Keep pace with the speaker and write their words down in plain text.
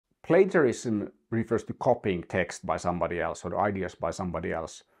plagiarism refers to copying text by somebody else or ideas by somebody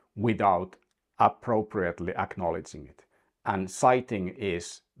else without appropriately acknowledging it. And citing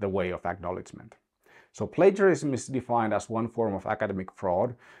is the way of acknowledgement. So plagiarism is defined as one form of academic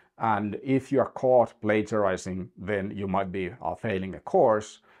fraud. And if you are caught plagiarizing, then you might be failing a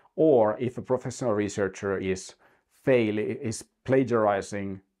course. Or if a professional researcher is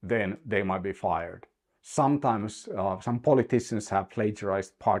plagiarizing, then they might be fired. Sometimes some politicians have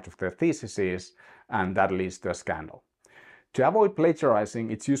plagiarized part of their theses, and that leads to a scandal. To avoid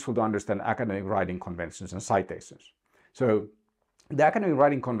plagiarizing, it's useful to understand academic writing conventions and citations. So the academic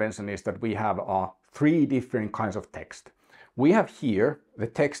writing convention is that we have three different kinds of text. We have here the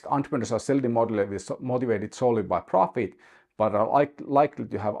text entrepreneurs are seldom motivated solely by profit, but are likely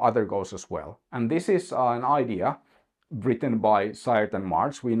to have other goals as well. And this is an idea written by Sayre and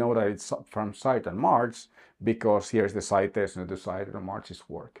March. We know that it's from Sayre and March because here's the citation to Sayre and March's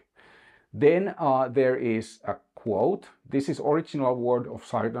work. Then there is a quote. This is original word of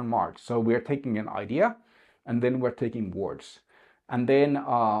Sayre and March. So we're taking an idea and then we're taking words. And then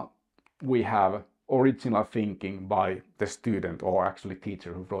we have original thinking by the student or actually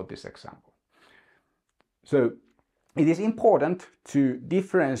teacher who wrote this example. So it is important to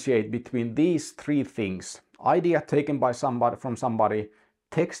differentiate between these three things: idea taken by somebody, from somebody,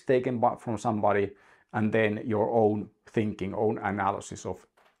 text taken from somebody, and then your own thinking, own analysis of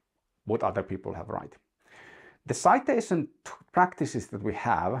what other people have written. The citation practices that we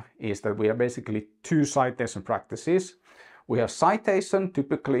have is that we have basically two citation practices. We have citation,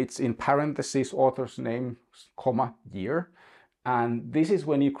 typically it's in parentheses, author's name, comma, year. And this is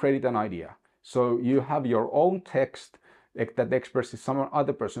when you credit an idea. So you have your own text that expresses some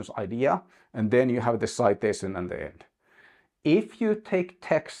other person's idea, and then you have the citation at the end. If you take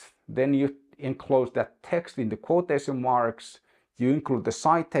text, then you enclose that text in the quotation marks, you include the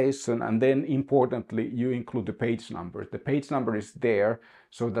citation, and then importantly, you include the page number. The page number is there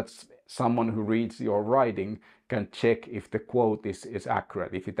so that someone who reads your writing can check if the quote is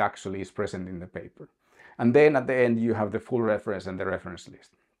accurate, if it actually is present in the paper. And then at the end, you have the full reference and the reference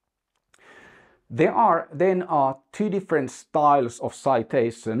list. There are then two different styles of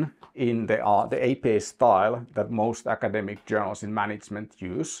citation in the APA style that most academic journals in management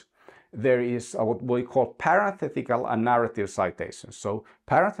use. There is what we call parenthetical and narrative citations. So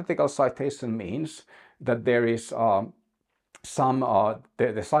parenthetical citation means that there is the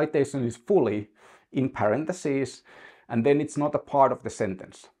citation is fully in parentheses, and then it's not a part of the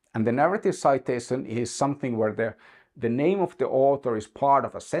sentence. And the narrative citation is something where the name of the author is part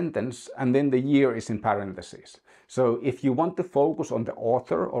of a sentence, and then the year is in parentheses. So if you want to focus on the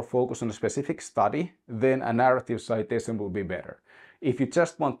author or focus on a specific study, then a narrative citation will be better. If you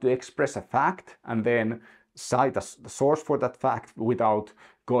just want to express a fact and then cite the source for that fact without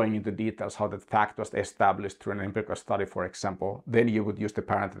going into details how that fact was established through an empirical study, for example, then you would use the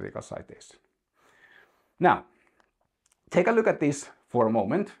parenthetical citation. Now, take a look at this for a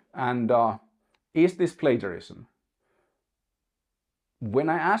moment, and is this plagiarism? When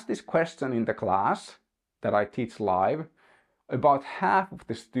I ask this question in the class that I teach live, about half of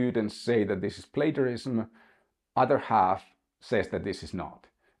the students say that this is plagiarism, other half says that this is not.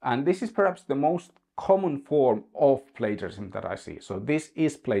 And this is perhaps the most common form of plagiarism that I see. So this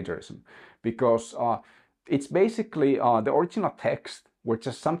is plagiarism because it's basically the original text where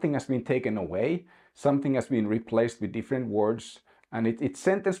just something has been taken away, something has been replaced with different words, and it's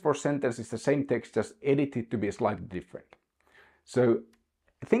sentence for sentence, it's the same text just edited to be slightly different. So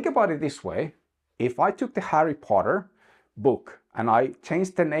think about it this way. If I took the Harry Potter book and I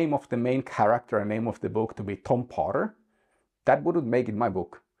changed the name of the main character and name of the book to be Tom Potter, that wouldn't make it my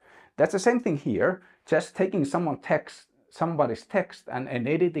book. That's the same thing here, just taking somebody's text and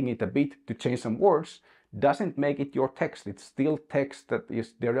editing it a bit to change some words doesn't make it your text. It's still text that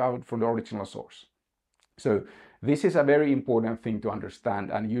is derived from the original source. So this is a very important thing to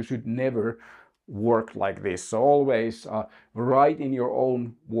understand, and you should never work like this. So always write in your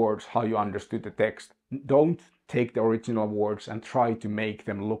own words how you understood the text. Don't take the original words and try to make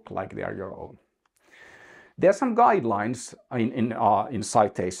them look like they are your own. There are some guidelines in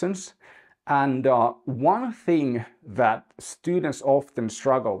citations, and one thing that students often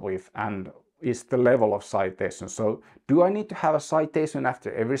struggle with and is the level of citation. So do I need to have a citation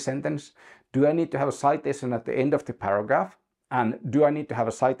after every sentence? Do I need to have a citation at the end of the paragraph? And do I need to have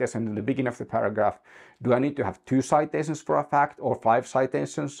a citation in the beginning of the paragraph? Do I need to have 2 citations for a fact or 5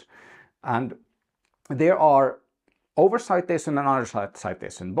 citations? And there are over-citation and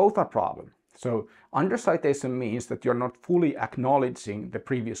under-citation. Both are problems. So under-citation means that you're not fully acknowledging the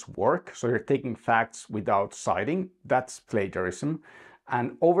previous work. So you're taking facts without citing. That's plagiarism.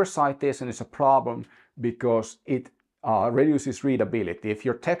 And over-citation is a problem because it reduces readability. If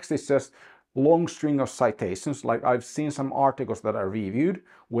your text is just long string of citations, like I've seen some articles that I reviewed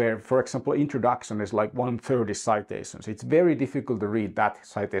where, for example, introduction is like 130 citations. It's very difficult to read that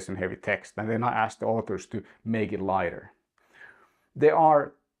citation heavy text, and then I asked the authors to make it lighter. There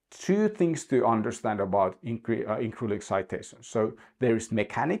are two things to understand about including citations. So there is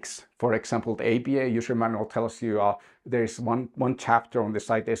mechanics. For example, the APA user manual tells you there is one chapter on the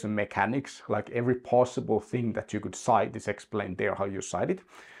citation mechanics, like every possible thing that you could cite is explained there, how you cite it.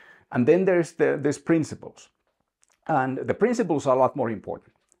 And then there's principles. And the principles are a lot more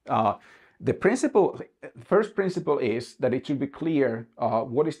important. The first principle is that it should be clear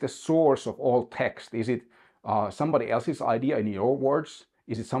what is the source of all text. Is it somebody else's idea in your words?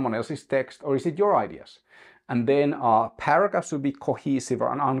 Is it someone else's text, or is it your ideas? And then paragraphs should be cohesive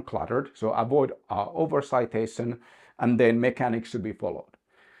and uncluttered, so avoid over-citation, and then mechanics should be followed.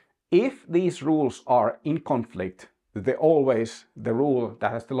 If these rules are in conflict, the rule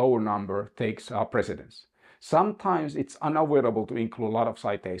that has the lower number takes precedence. Sometimes it's unavoidable to include a lot of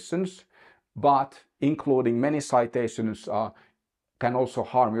citations, but including many citations can also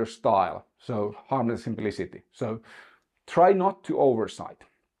harm your style, so harm the simplicity. So try not to overcite.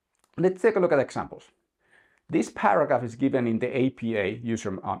 Let's take a look at examples. This paragraph is given in the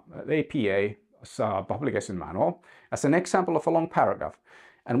APA publication manual as an example of a long paragraph.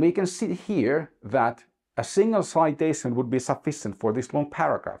 And we can see here that a single citation would be sufficient for this long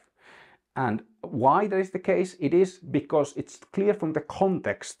paragraph. And why that is the case? It is because it's clear from the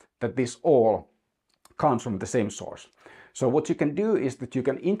context that this all comes from the same source. So what you can do is that you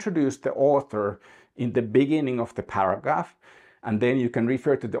can introduce the author in the beginning of the paragraph, and then you can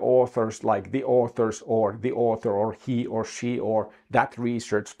refer to the authors like the authors or the author or he or she or that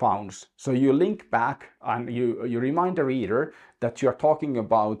research founds. So you link back and you remind the reader that you're talking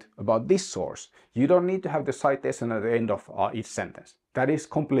about this source. You don't need to have the citation at the end of each sentence. That is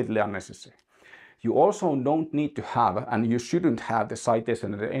completely unnecessary. You also don't need to have, and you shouldn't have, the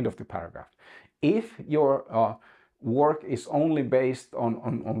citation at the end of the paragraph. If your work is only based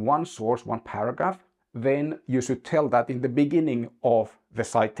on one source, one paragraph, then you should tell that in the beginning of the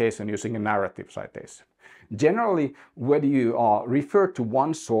citation using a narrative citation. Generally, whether you refer to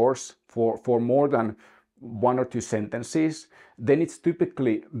one source for more than one or two sentences, then it's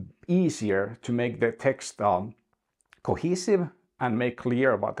typically easier to make the text cohesive and make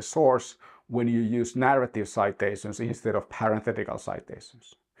clear about the source when you use narrative citations instead of parenthetical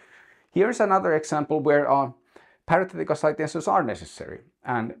citations. Here's another example where parenthetical citations are necessary.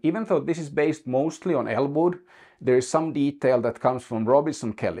 And even though this is based mostly on Elwood, there is some detail that comes from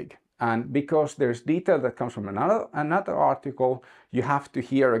Robinson-Kellig. And because there's detail that comes from another article, you have to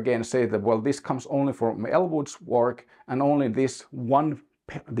here again say that, well, this comes only from Elwood's work, and only this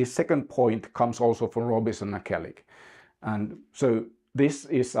second point comes also from Robinson and Kellig. And so this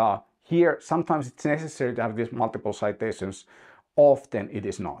is here, sometimes it's necessary to have these multiple citations, often it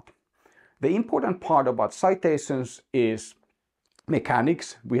is not. The important part about citations is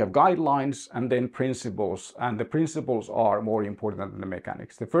mechanics. We have guidelines and then principles, and the principles are more important than the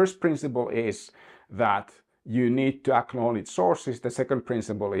mechanics. The first principle is that you need to acknowledge sources. The second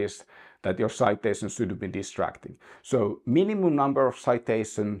principle is that your citations shouldn't be distracting. So minimum number of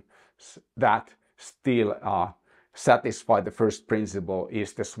citations that still satisfy the first principle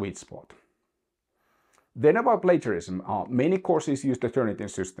is the sweet spot. Then about plagiarism, many courses use the Turnitin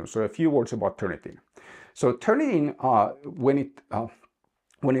system. So a few words about Turnitin. So Turnitin,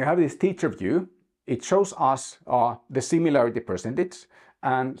 when you have this teacher view, it shows us the similarity percentage,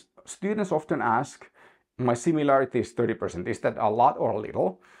 and students often ask, my similarity is 30%. Is that a lot or a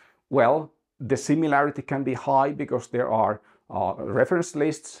little? Well, the similarity can be high because there are reference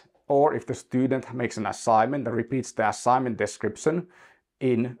lists, or if the student makes an assignment and repeats the assignment description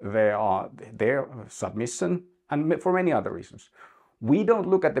in their submission, and for many other reasons. We don't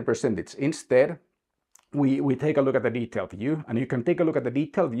look at the percentage. Instead, we take a look at the detailed view, and you can take a look at the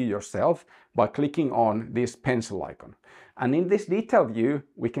detailed view yourself by clicking on this pencil icon. And in this detailed view,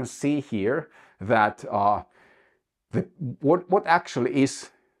 we can see here that what actually is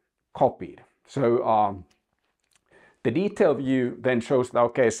copied. So the detailed view then shows that,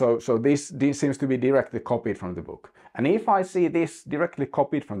 okay, so this seems to be directly copied from the book. And if I see this directly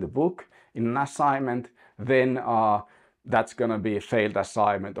copied from the book in an assignment, then that's going to be a failed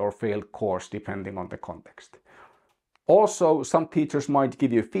assignment or failed course, depending on the context. Also, some teachers might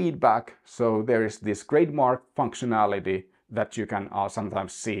give you feedback. So there is this grade mark functionality that you can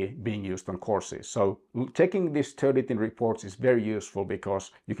sometimes see being used on courses. So checking these Turnitin reports is very useful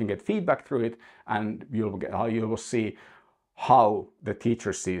because you can get feedback through it, and you will see how the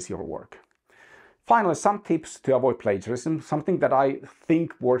teacher sees your work. Finally, some tips to avoid plagiarism. Something that I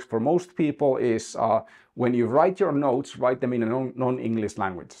think works for most people is when you write your notes, write them in a non-English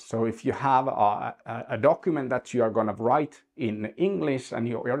language. So if you have a document that you are going to write in English and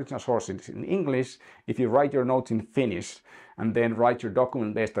your original source is in English, if you write your notes in Finnish and then write your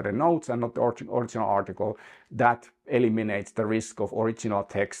document based on the notes and not the original article, that eliminates the risk of original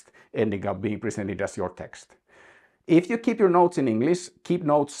text ending up being presented as your text. If you keep your notes in English, keep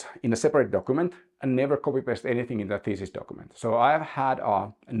notes in a separate document and never copy paste anything in the thesis document. So I've had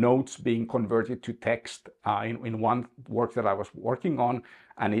notes being converted to text in one work that I was working on,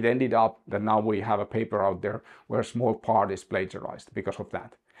 and it ended up that now we have a paper out there where a small part is plagiarized because of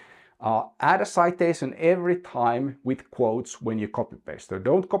that. Add a citation every time with quotes when you copy paste. So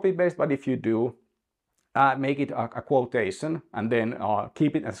don't copy paste, but if you do, make it a quotation and then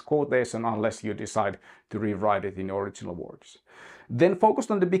keep it as quotation unless you decide to rewrite it in the original words. Then focus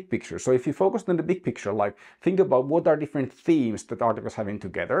on the big picture. So if you focus on the big picture, like think about what are different themes that articles having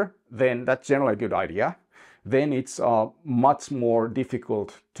together, then that's generally a good idea. Then it's much more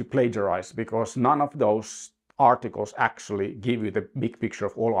difficult to plagiarize because none of those articles actually give you the big picture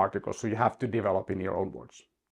of all articles. So you have to develop in your own words.